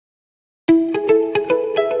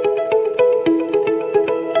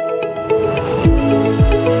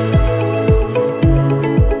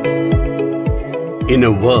In a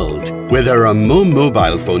world where there are more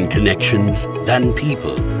mobile phone connections than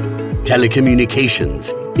people,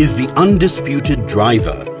 telecommunications is the undisputed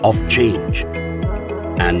driver of change.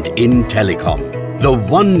 And in telecom, the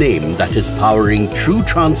one name that is powering true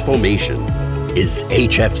transformation is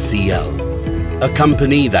HFCL, a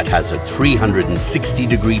company that has a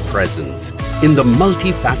 360-degree presence in the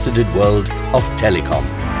multifaceted world of telecom.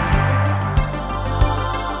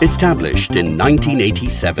 Established in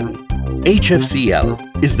 1987,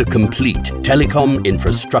 HFCL is the complete telecom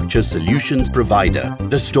infrastructure solutions provider.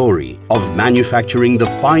 The story of manufacturing the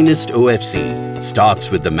finest OFC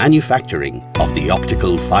starts with the manufacturing of the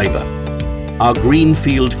optical fibre. Our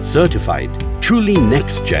greenfield certified, truly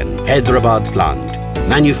next-gen Hyderabad plant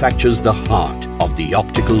manufactures the heart of the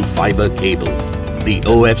optical fibre cable. The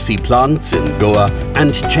OFC plants in Goa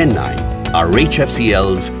and Chennai are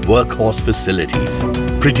HFCL's workhorse facilities,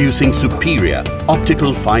 producing superior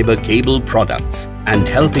optical fibre cable products and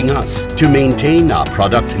helping us to maintain our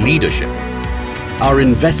product leadership. Our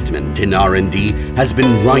investment in R&D has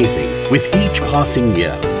been rising with each passing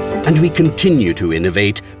year, and we continue to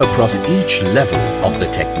innovate across each level of the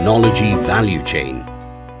technology value chain.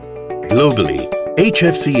 Globally,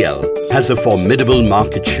 HFCL has a formidable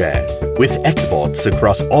market share with exports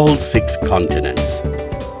across all 6 continents.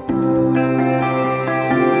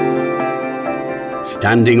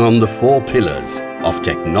 Standing on the 4 pillars of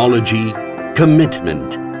technology,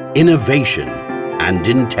 commitment, innovation and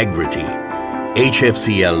integrity,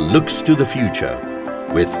 HFCL looks to the future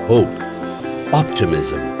with hope,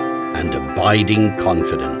 optimism and abiding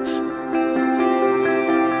confidence.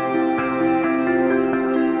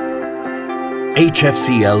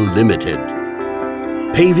 HFCL Limited,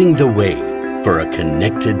 paving the way for a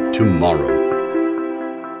connected tomorrow.